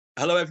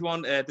Hello,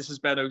 everyone. This is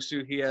Ben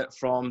Osu here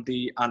from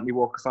the Anthony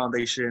Walker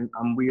Foundation,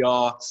 and we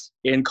are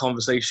in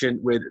conversation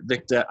with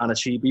Victor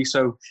Anichebe.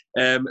 So,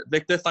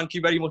 Victor, thank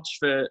you very much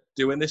for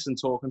doing this and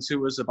talking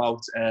to us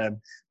about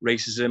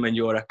racism and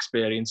your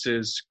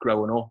experiences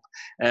growing up.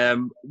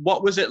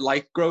 What was it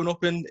like growing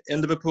up in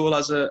Liverpool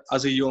as a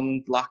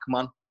young black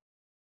man?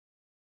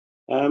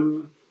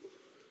 I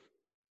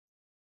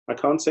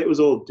can't say it was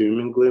all doom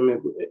and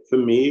gloom. For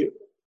me,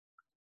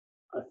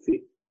 I feel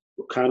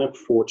kind of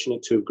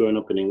fortunate to have grown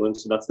up in England,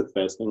 so that's the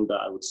first thing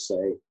that I would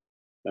say.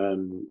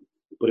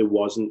 But it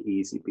wasn't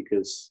easy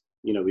because,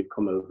 we'd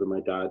come over, my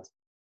dad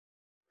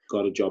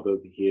got a job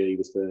over here, he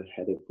was the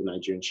head of the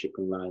Nigerian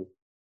shipping line,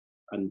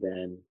 and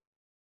then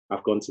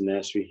I've gone to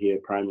nursery here,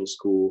 primary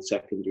school,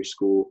 secondary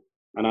school,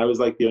 and I was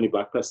like the only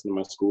black person in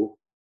my school.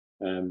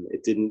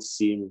 It didn't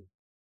seem,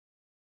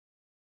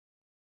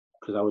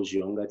 because I was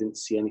young, I didn't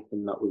see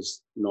anything that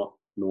was not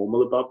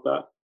normal about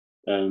that.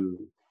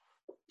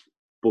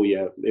 But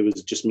yeah, it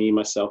was just me,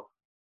 myself,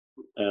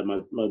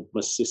 my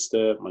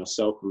sister,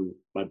 myself, and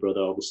my brother.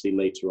 Obviously,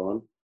 later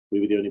on, we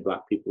were the only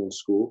black people in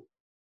school.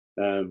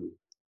 All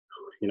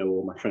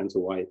my friends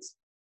were white.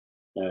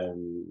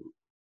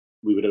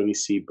 We would only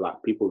see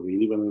black people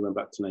really when we went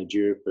back to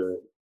Nigeria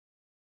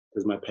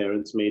because my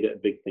parents made it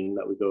a big thing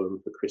that we go home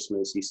for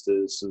Christmas,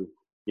 Easter's, and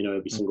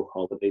every single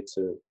holiday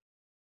to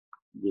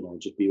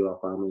just be with our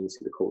family and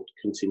see the culture,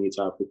 continue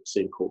to have the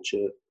same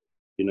culture,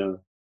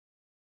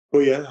 But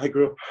yeah, I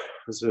grew up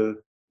as a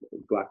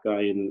black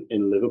guy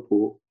in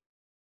Liverpool.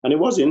 And it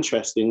was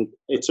interesting.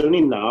 It's only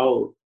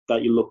now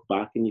that you look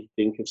back and you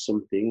think of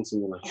some things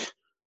and you're like,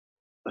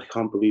 I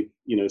can't believe,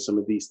 some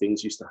of these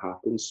things used to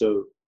happen.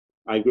 So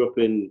I grew up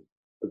in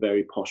a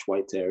very posh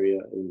white area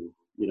in,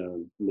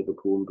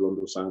 Liverpool and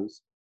Blundell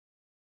Sands.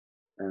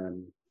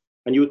 And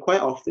you would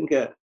quite often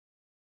get,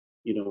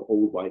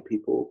 old white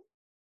people,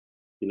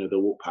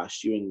 they'll walk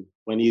past you and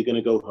when are you going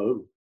to go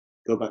home?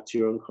 Go back to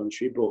your own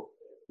country? But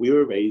we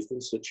were raised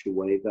in such a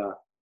way that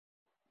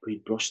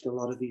we brushed a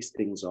lot of these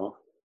things off.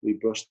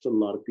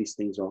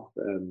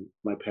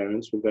 My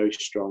parents were very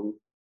strong.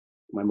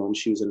 My mum,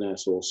 she was a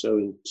nurse also.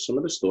 And some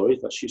of the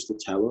stories that she used to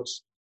tell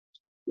us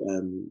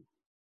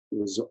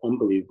was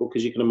unbelievable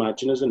because you can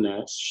imagine as a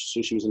nurse,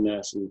 so she was a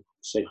nurse in,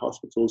 say,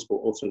 hospitals, but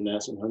also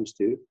nursing homes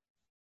too.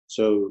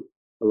 So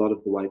a lot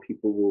of the white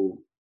people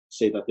will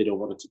say that they don't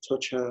want to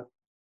touch her,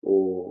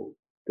 or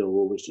they'll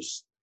always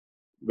just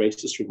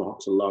racist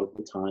remarks a lot of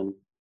the time.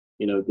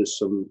 There's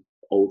some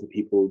older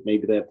people,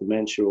 maybe they have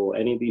dementia or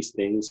any of these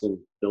things, and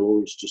they'll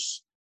always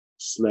just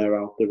slur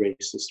out the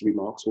racist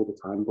remarks all the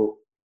time. But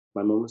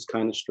my mum was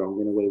kind of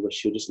strong in a way where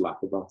she'll just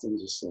laugh about it and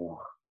just say,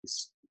 oh,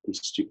 these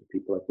stupid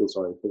people, I feel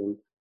sorry for them.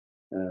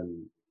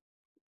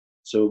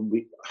 So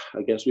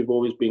I guess we've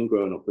always been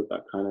growing up with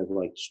that kind of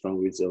like strong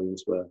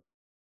resilience where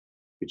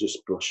we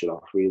just brush it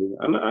off really.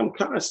 And I'm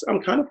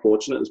kind of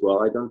fortunate as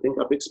well. I don't think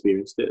I've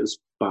experienced it as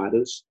bad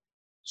as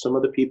some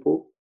other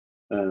people.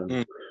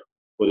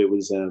 But it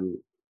was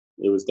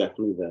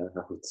definitely there.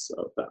 That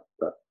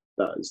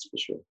is for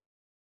sure.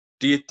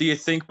 Do you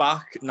think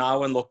back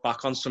now and look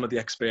back on some of the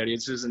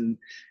experiences and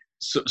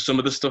some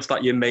of the stuff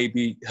that you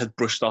maybe had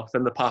brushed off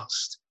in the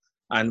past,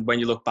 and when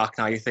you look back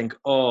now, you think,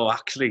 oh,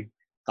 actually,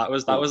 that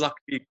was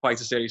actually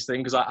quite a serious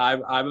thing? Because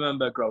I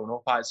remember growing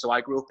up. I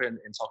grew up in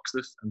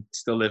Toxteth and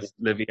still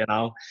live here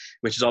now,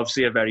 which is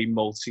obviously a very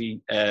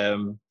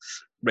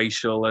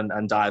racial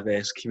and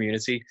diverse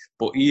community.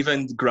 But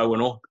even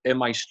growing up in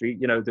my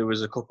street, there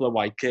was a couple of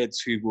white kids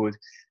who would,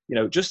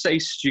 just say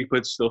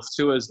stupid stuff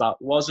to us that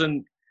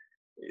wasn't,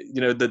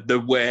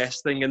 the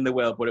worst thing in the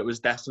world, but it was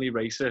definitely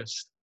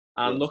racist.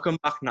 And looking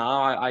back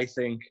now, I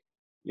think,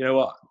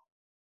 what,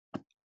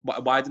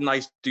 why didn't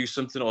I do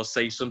something or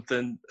say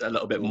something a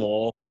little bit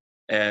more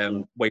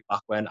way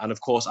back when? And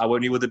of course, I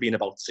only would have been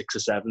about 6 or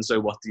 7. So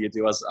what do you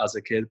do as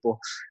a kid? But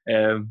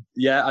do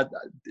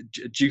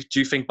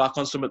you think back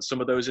on some of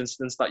those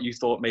incidents that you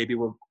thought maybe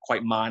were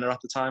quite minor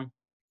at the time?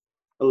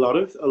 A lot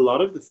of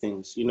the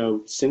things,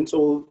 since a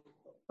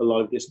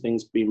lot of this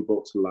thing's been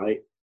brought to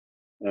light,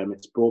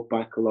 it's brought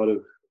back a lot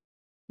of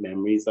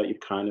memories that you've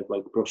kind of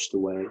like brushed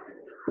away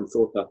and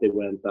thought that they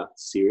weren't that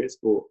serious.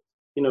 But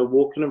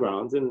walking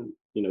around and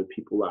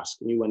people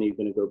asking you when are you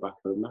going to go back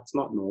home, that's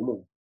not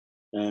normal.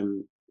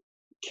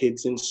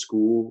 Kids in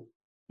school,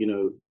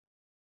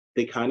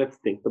 they kind of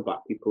think the black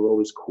people are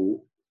always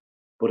cool,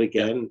 but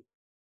again,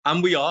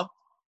 and we are.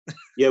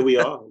 Yeah, we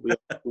are. We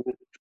are cool.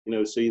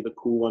 So you're the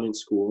cool one in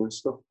school and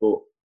stuff, but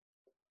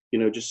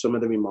just some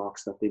of the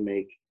remarks that they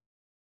make,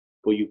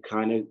 but you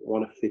kind of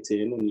want to fit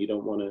in and you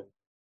don't want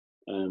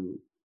to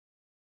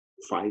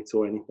fight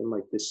or anything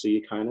like this, so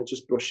you kind of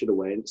just brush it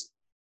away and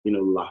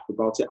laugh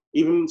about it.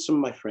 Even some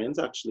of my friends,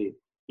 actually,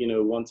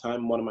 one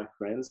time one of my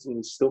friends, and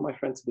he's still my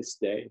friend to this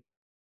day,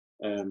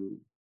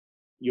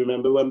 you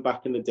remember when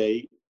back in the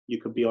day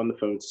you could be on the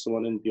phone to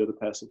someone and the other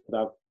person could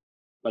have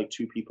like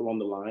 2 people on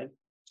the line?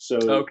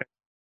 So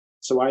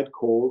I'd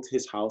called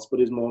his house, but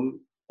his mum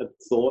had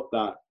thought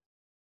that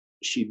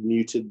she'd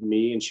muted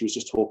me and she was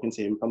just talking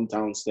to him from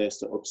downstairs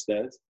to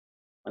upstairs.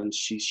 and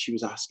she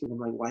was asking him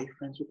like, why are you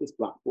friends with this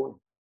black boy?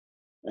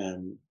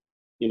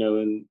 You know,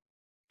 and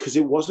because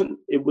he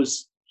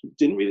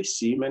didn't really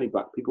see many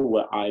black people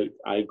where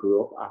I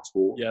grew up at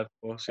all. Yeah, of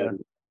course, yeah.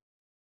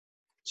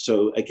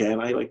 So again,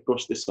 I like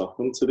brushed this off,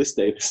 and to this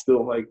day, they're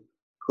still like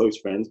close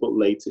friends. But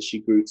later, she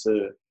grew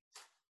to,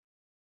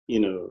 you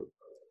know,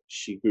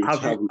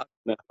 Have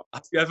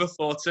you ever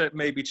thought to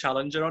maybe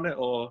challenge her on it,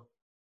 or?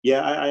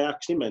 Yeah, I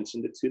actually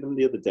mentioned it to them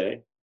the other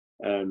day.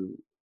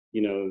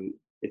 You know,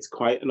 it's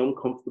quite an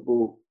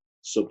uncomfortable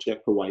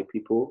subject for white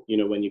people. You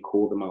know, when you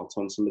call them out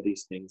on some of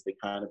these things, they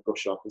kind of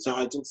brush off and say, oh,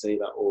 I didn't say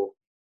that, or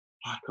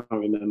I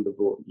can't remember.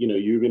 But, you know,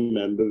 you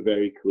remember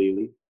very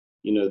clearly.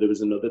 You know, there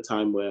was another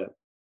time where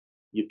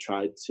you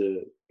tried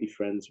to be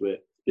friends with,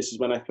 this is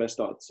when I first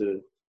started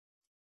to,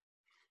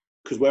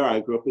 because where I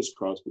grew up is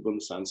Crosby,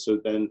 understand? So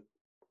then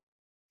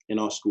in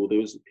our school, there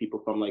was people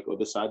from like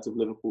other sides of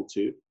Liverpool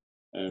too.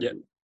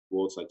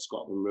 Towards like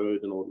Scotland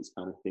Road and all these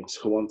kind of things.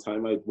 So one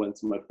time I went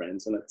to my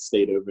friend's and I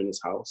stayed over in his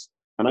house,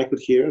 and I could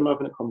hear him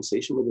having a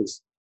conversation with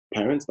his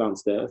parents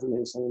downstairs, and they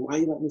were saying, why are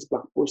you letting this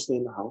black boy stay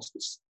in the house?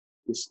 This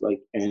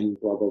like end,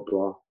 blah, blah,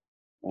 blah.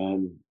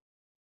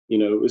 You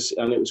know, it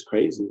was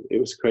crazy. It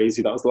was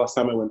crazy. That was the last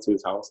time I went to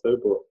his house though,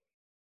 but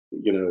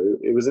you know,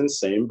 it was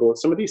insane. But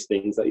some of these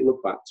things that you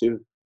look back to,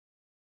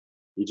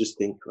 you just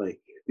think like,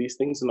 these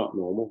things are not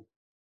normal.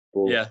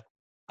 But, yeah.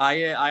 I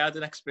had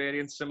an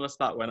experience similar to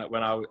that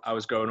when I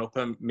was growing up,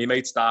 and my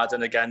mate's dad,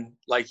 and again,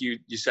 like you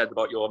said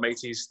about your mate,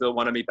 he's still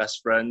one of my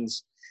best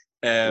friends.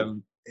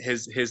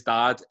 His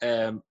dad,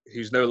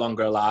 who's no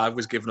longer alive,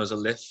 was giving us a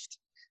lift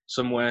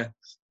somewhere,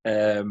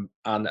 and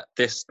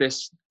this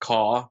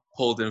car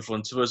pulled in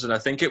front of us, and I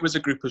think it was a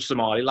group of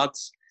Somali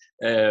lads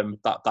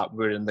that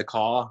were in the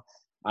car,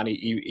 and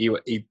he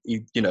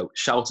you know,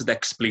 shouted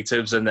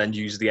expletives and then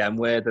used the M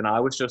word, and I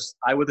would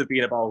have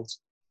been about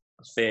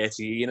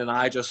 13, and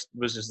I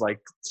was just like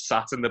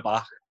sat in the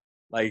back,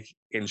 like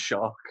in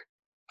shock,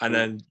 and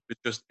then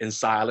just in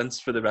silence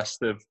for the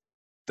rest of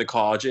the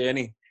car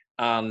journey.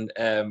 And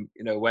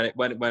you know,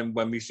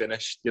 when we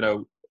finished, you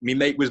know, my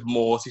mate was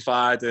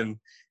mortified, and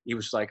he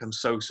was like, I'm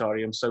so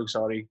sorry.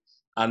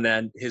 And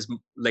then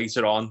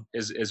later on,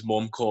 his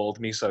mum called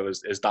me, so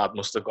his dad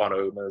must have gone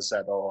home and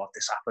said, oh,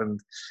 this happened,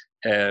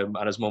 and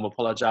his mum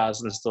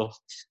apologised and stuff.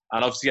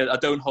 And obviously, I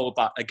don't hold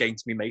that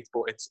against me mate,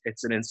 but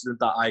it's an incident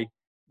that I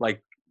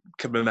like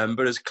can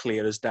remember as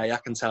clear as day. I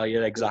can tell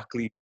you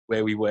exactly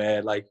where we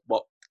were, like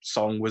what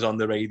song was on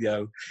the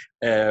radio.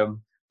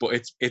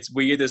 But it's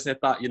weird, isn't it,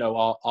 that, you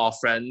know, our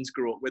friends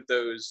grew up with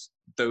those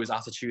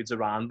attitudes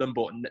around them,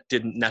 but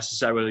didn't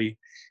necessarily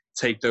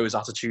take those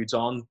attitudes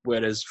on.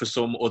 Whereas for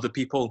some other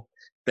people,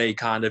 they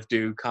kind of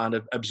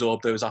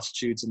absorb those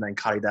attitudes and then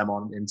carry them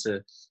on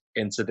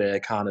into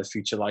their kind of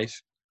future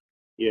life.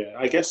 Yeah,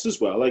 I guess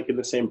as well, like in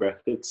the same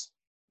breath, it's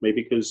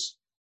maybe because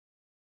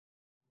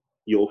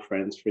your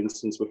friends, for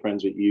instance, were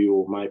friends with you,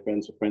 or my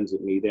friends were friends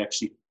with me. They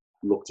actually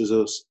looked at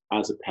us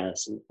as a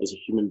person, as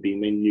a human being.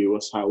 They knew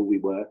us how we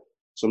were.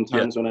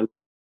 Sometimes when I look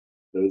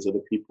at those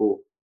other people,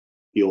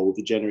 the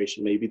older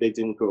generation, maybe they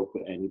didn't grow up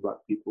with any black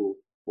people,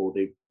 or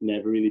they've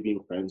never really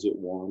been friends with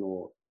one,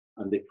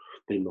 and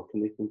they look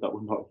and they think that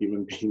we're not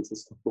human beings and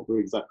stuff, but we're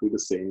exactly the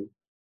same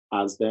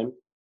as them.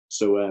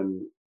 So,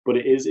 but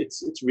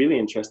it's really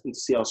interesting to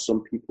see how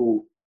some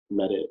people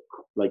let it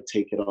like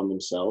take it on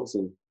themselves,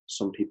 and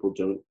some people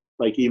don't.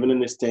 Like even in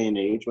this day and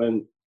age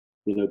when,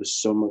 you know, there's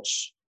so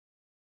much,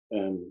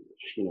 you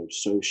know,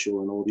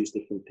 social and all these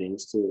different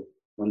things to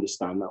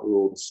understand that we're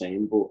all the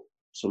same, but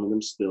some of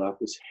them still have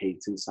this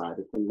hate inside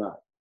of them that,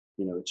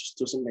 you know, it just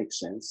doesn't make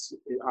sense.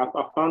 I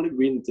found it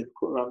really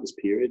difficult around this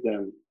period,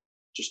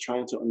 just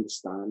trying to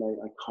understand.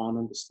 I can't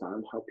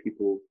understand how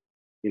people,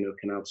 you know,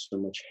 can have so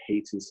much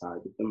hate inside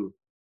of them,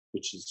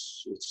 which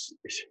is,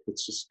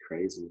 it's just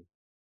crazy.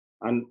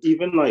 And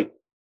even like,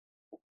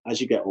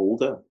 as you get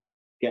older,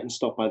 getting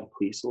stopped by the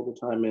police all the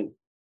time, and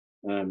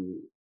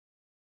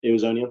it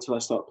was only until I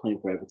started playing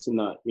for Everton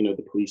that, you know,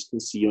 the police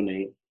can see your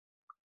name.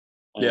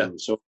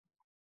 So it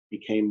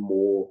became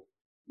more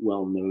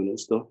well known and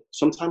stuff.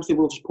 Sometimes they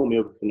will just pull me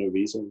over for no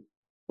reason,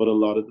 but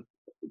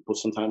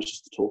sometimes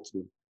just to talk to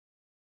me.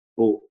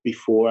 But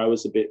before I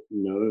was a bit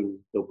known,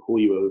 they'll pull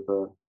you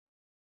over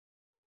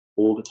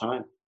all the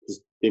time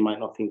because they might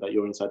not think that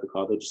you're inside the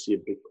car. They'll just see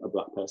a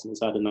black person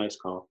inside a nice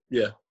car.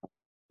 Yeah,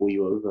 pull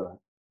you over.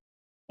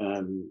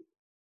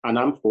 And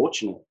I'm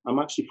fortunate. I'm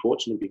actually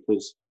fortunate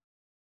because,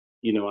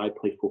 you know, I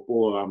play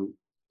football. I'm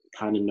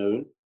kind of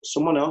known.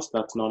 Someone else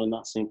that's not in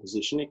that same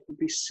position, it could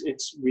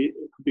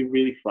be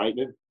really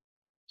frightening.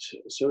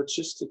 So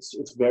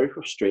it's very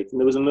frustrating.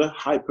 There was another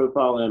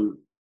high-profile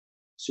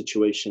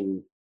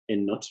situation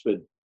in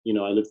Knutsford. You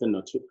know, I lived in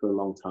Knutsford for a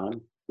long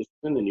time. It's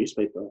in the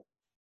newspaper,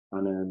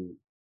 and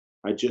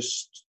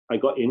I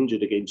got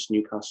injured against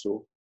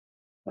Newcastle.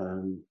 I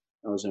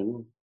was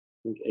only, I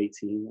think,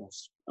 18.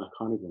 I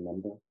can't even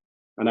remember.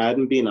 And I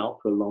hadn't been out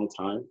for a long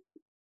time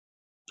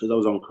because I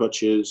was on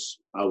crutches.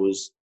 I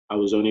was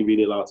only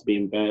really allowed to be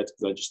in bed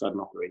because I just had an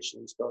operation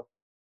and stuff.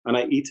 And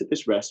I eat at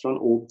this restaurant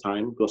all the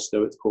time,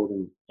 Gusto, it's called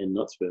in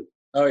Knutsford.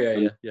 Oh yeah,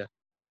 And, yeah, yeah.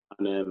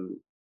 and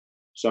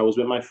so I was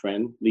with my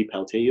friend Lee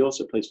Peltier. He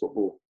also plays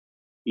football.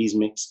 He's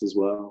mixed as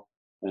well.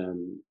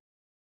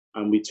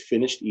 And we'd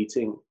finished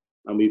eating,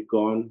 and we've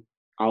gone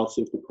out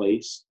of the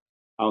place,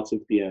 out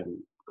of the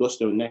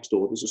Gusto. Next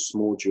door, there's a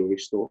small jewelry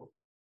store,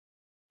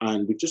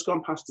 and we've just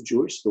gone past the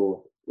jewelry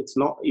store. It's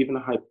not even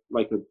a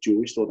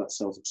jewelry store that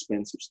sells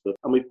expensive stuff.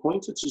 And we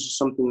pointed to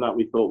something that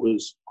we thought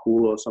was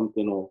cool or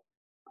something, or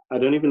I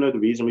don't even know the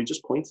reason. We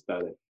just pointed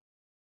at it.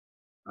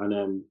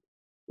 And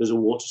there's a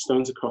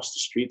Waterstones across the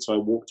street. So I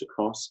walked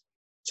across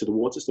to the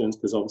Waterstones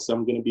because obviously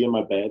I'm going to be in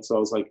my bed. So I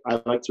was like,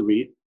 I like to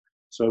read.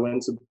 So I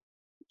went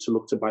to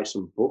look to buy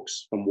some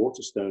books from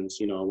Waterstones.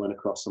 You know, I went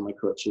across on my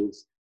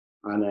crutches,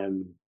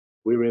 and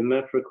we were in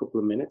there for a couple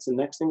of minutes. And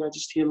next thing I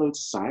just hear loads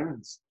of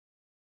sirens.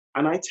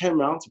 And I turned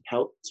around to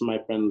pelt to my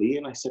friend Lee,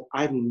 and I said,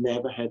 I've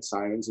never heard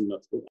sirens in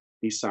Knutsford.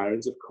 These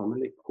sirens have come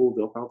and they pulled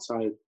up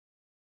outside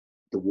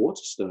the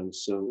Waterstones.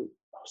 So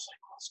I was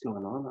like, what's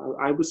going on?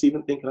 I was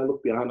even thinking, I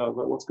looked behind, I was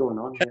like, what's going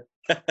on here?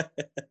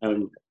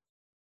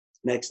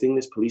 Next thing,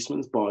 this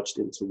policeman's barged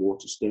into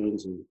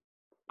Waterstones, and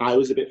I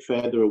was a bit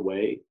further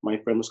away. My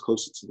friend was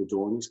closer to the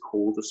door, and he's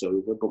called us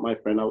over. But my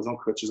friend, I was on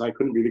crutches. I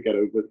couldn't really get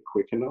over it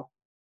quick enough.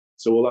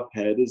 So all I've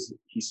heard is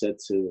he said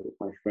to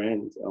my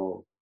friend,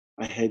 oh,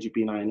 I heard you've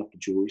been eyeing up the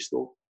jewelry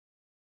store.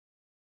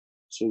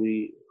 So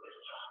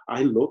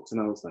I looked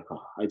and I was like,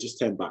 oh, I just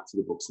turned back to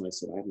the books and I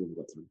said, I haven't even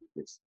got time for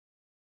this.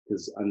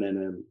 And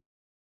then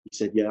he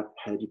said, yeah, I've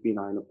heard you've been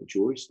eyeing up the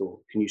jewelry store.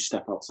 Can you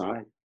step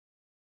outside?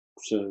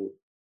 So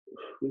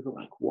we were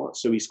like, what?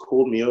 So he's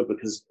called me over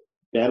because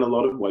then a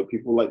lot of white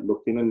people like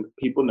looking, and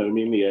people know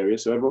me in the area.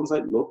 So everyone's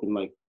like looking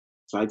like,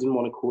 so I didn't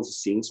want to cause a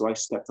scene. So I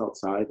stepped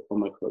outside on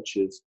my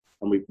crutches,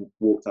 and we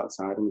walked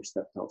outside and we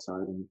stepped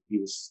outside, and he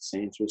was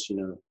saying to us, you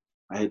know,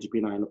 I heard you've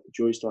been eyeing up the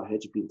jewelry store. I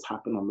heard you've been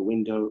tapping on the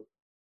window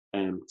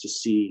to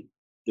see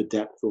the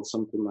depth or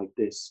something like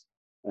this.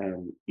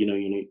 You know,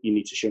 you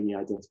need to show me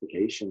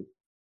identification.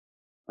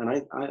 And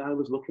I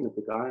was looking at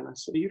the guy and I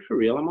said, are you for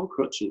real? I'm on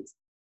crutches.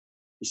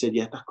 He said,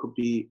 yeah, that could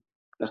be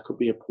a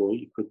ploy.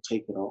 You could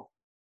take it off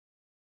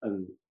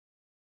and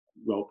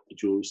rob the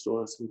jewelry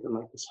store or something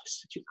like this. I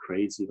said, you're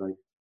crazy. Like,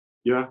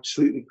 you're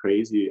absolutely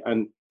crazy.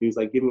 And he was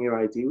like, give me your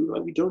ID. We were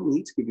like, we don't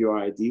need to give you our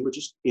ID. We're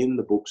just in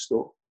the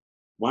bookstore.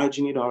 Why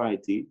do you need our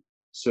ID?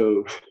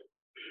 So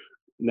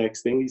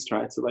next thing, he's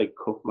trying to like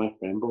cuff my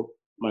friend, but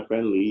my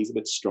friend Lee's a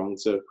bit strong,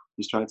 so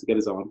he's trying to get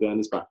his arm behind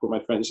his back, but my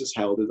friend's just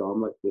held his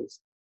arm like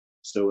this.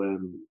 So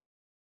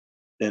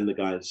then the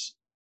guys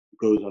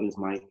goes on his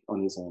mic,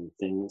 on his thing,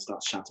 and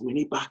starts shouting, we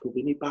need backup,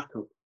 we need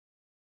backup.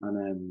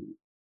 And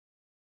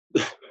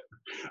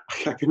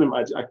I can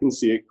imagine, I can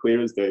see it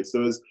clear as day.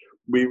 So as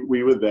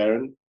we were there,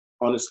 and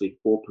honestly,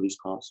 4 police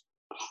cars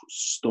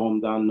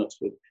stormed down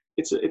Knutsford.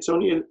 It's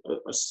only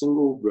a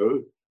single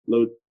road,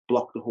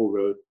 block the whole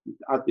road.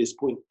 At this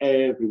point,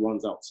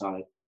 everyone's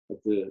outside at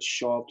the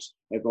shops,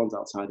 everyone's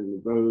outside in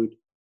the road.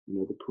 You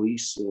know, the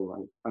police are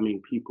like, I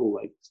mean, people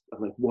are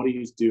like, what are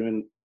you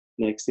doing?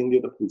 Next thing, the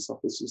other police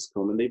officers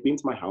come, and they've been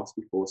to my house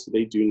before, so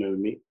they do know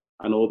me.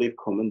 And all they've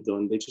come and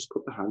done, they just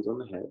put their hands on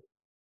the head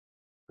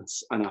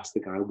and asked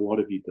the guy, what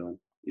have you done?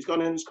 He's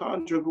gone in his car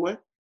and drove away.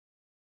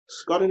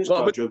 Got in his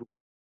car, drove,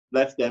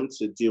 left them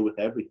to deal with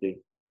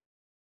everything.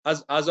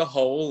 As a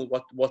whole,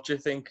 what do you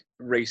think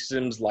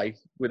racism's like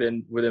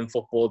within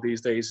football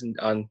these days,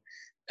 and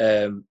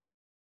do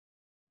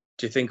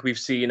you think we've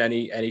seen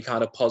any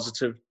kind of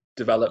positive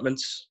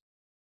developments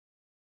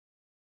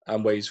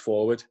and ways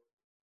forward?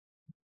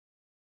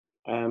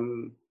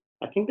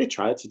 I think they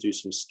tried to do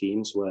some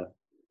schemes where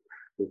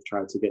they've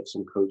tried to get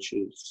some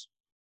coaches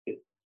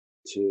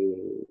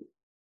to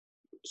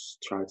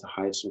try to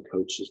hire some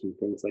coaches and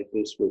things like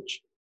this,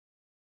 which,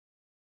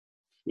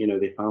 you know,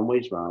 they found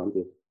ways around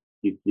it.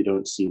 You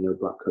don't see no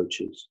black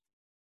coaches.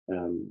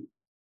 There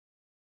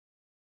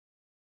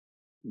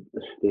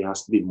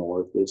has to be more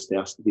of this. There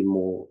has to be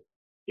more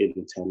in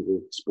terms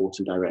of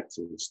sporting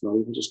directors, not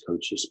even just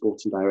coaches,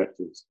 sporting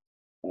directors,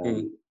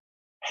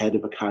 head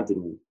of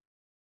academy,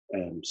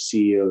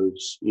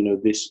 CEOs. You know,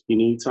 you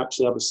need to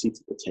actually have a seat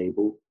at the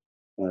table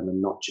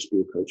and not just be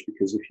a coach,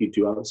 because if you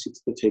do have a seat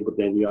at the table,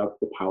 then you have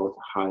the power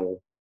to hire,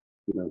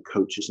 you know,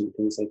 coaches and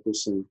things like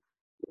this, and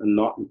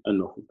not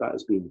enough of that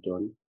is being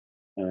done.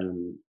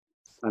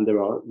 And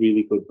there are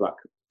really good black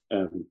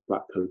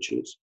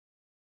coaches.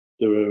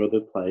 There are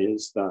other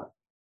players that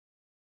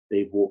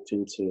they've walked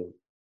into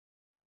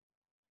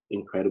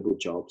incredible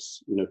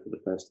jobs, you know, for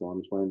the first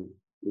ones, when,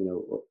 you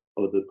know,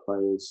 other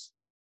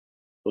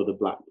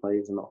black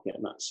players are not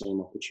getting that same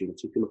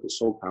opportunity. If you look at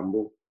Sol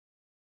Campbell,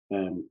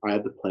 I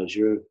had the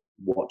pleasure of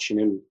watching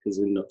him, because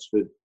in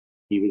Knutsford,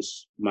 he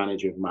was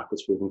manager of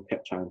Macclesfield and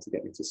kept trying to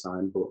get me to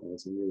sign, but it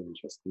wasn't really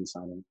interested in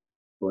signing.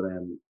 But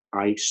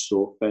I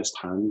saw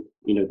firsthand,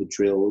 you know, the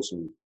drills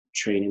and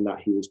training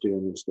that he was doing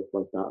and stuff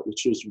like that,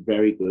 which was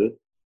very good.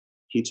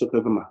 He took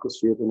over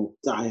Macclesfield in a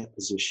dire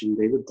position.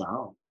 They were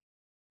down.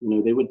 You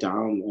know, they were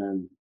down,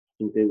 and I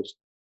think they was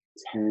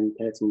 10,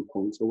 13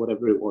 points or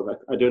whatever it was.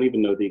 I don't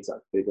even know the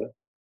exact figure,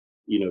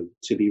 you know,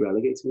 to be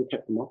relegated, and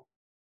kept them up.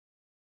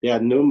 They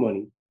had no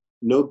money,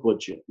 no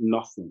budget,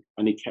 nothing,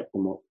 and he kept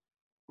them up.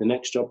 The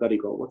next job that he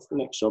got, what's the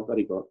next job that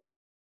he got?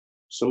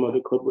 Some other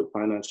club with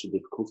financial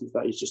difficulties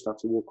that he's just had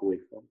to walk away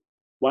from.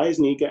 Why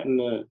isn't he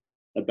getting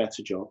a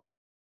better job?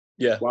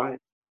 Yeah. Why?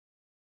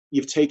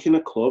 You've taken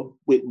a club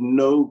with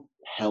no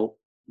help,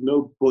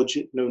 no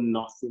budget, no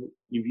nothing.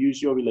 You've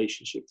used your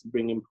relationship to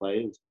bring in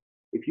players.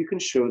 If you can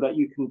show that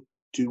you can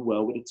do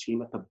well with a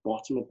team at the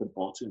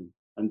bottom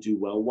and do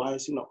well, why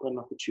has he not got an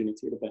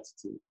opportunity at a better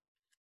team?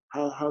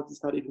 How does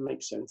that even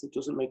make sense? It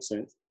doesn't make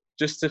sense.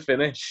 Just to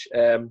finish,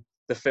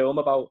 the film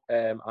about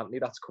Anthony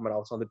that's coming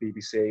out on the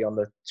BBC on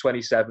the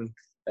 27th,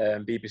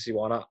 BBC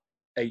One at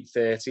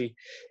 8:30,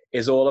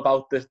 is all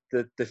about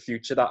the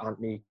future that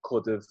Anthony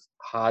could have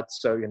had.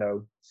 So, you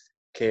know,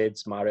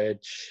 kids,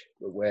 marriage,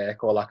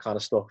 work, all that kind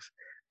of stuff.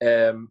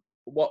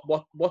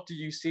 What do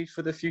you see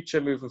for the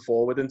future moving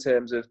forward in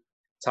terms of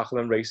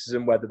tackling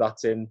racism, whether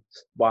that's in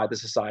wider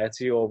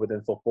society or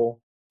within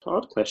football?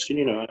 Hard question,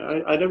 you know.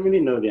 I don't really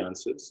know the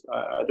answers.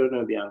 I don't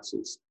know the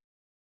answers,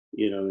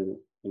 you know,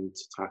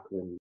 into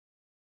tackling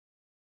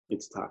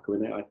it.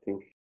 I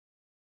think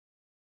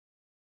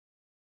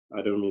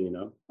I don't really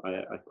know.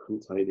 I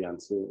couldn't tell you the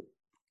answer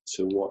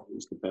to what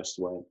is the best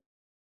way.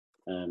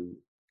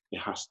 It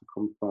has to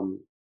come from,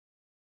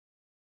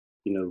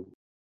 you know,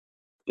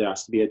 there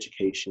has to be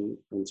education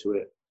into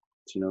it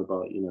to know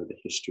about, you know, the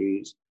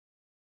histories,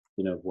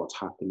 you know, what's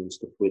happened and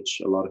stuff,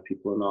 which a lot of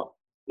people are not.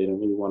 They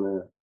don't really want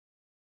to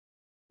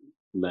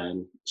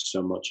learn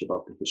so much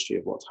about the history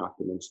of what's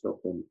happened and stuff,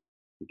 and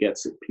it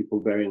gets people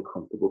very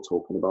uncomfortable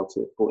talking about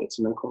it. But it's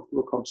an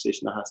uncomfortable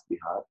conversation that has to be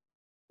had.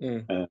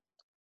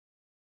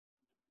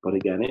 But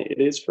again, it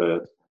is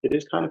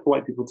kind of for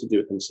white people to do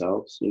it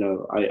themselves. You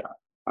know,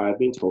 I've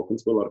been talking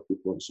to a lot of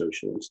people on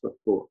social and stuff,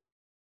 but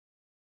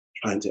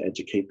trying to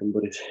educate them,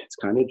 but it's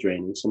kind of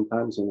draining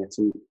sometimes, and it's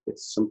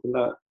something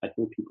that I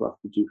think people have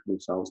to do for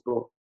themselves.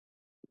 But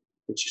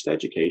it's just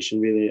education,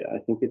 really. I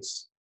think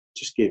it's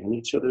just giving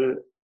each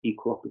other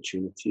equal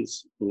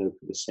opportunities, you know,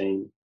 for the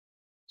same.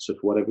 So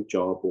for whatever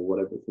job or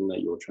whatever thing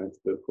that you're trying to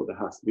go for, there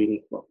has to be an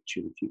equal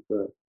opportunity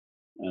for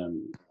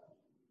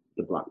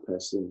the black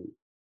person,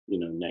 you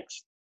know,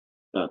 next,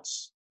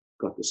 that's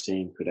got the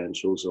same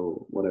credentials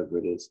or whatever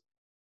it is.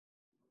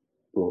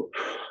 But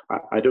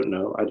I don't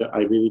know. I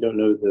really don't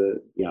know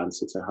the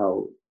answer to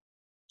how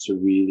to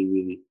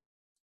really,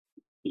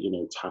 you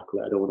know, tackle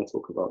it. I don't want to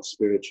talk about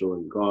spiritual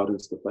and God and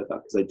stuff like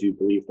that, because I do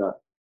believe that,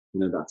 you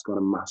know, that's got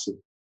a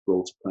massive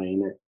role to play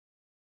in it.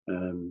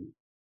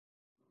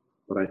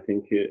 But I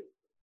think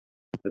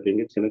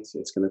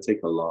it's gonna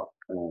take a lot.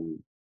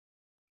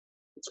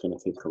 It's gonna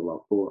take a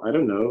lot. But I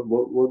don't know.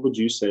 What would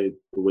you say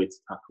the way to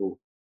tackle?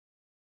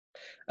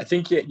 I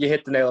think you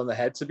hit the nail on the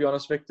head, to be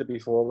honest, Victor,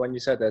 before when you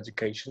said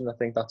education. I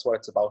think that's what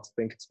it's about. I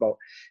think it's about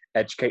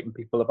educating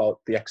people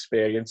about the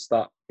experience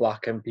that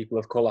black and people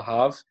of colour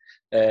have,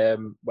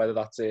 whether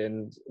that's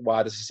in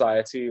wider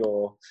society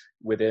or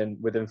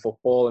within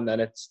football. And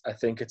then I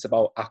think it's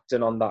about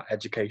acting on that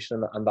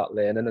education and that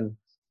learning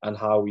and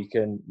how we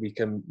can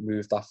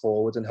move that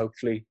forward. And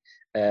hopefully,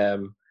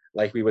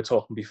 like we were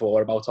talking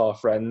before about our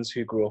friends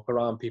who grew up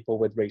around people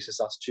with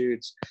racist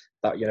attitudes,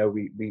 that, you know,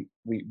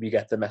 we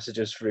get the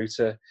messages through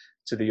to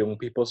the young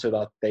people so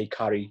that they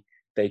carry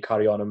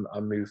on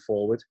and move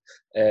forward.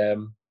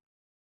 And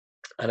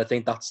I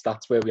think that's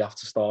where we have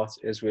to start,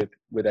 is with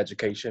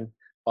education,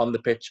 on the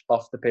pitch,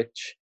 off the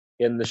pitch,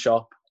 in the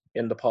shop,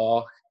 in the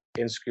park,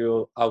 in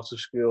school, out of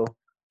school,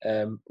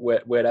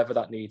 wherever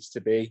that needs to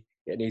be.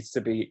 It needs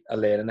to be a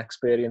learning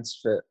experience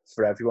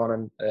for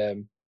everyone.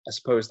 And I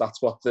suppose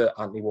that's what the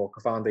Anthony Walker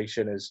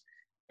Foundation is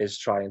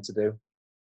trying to do.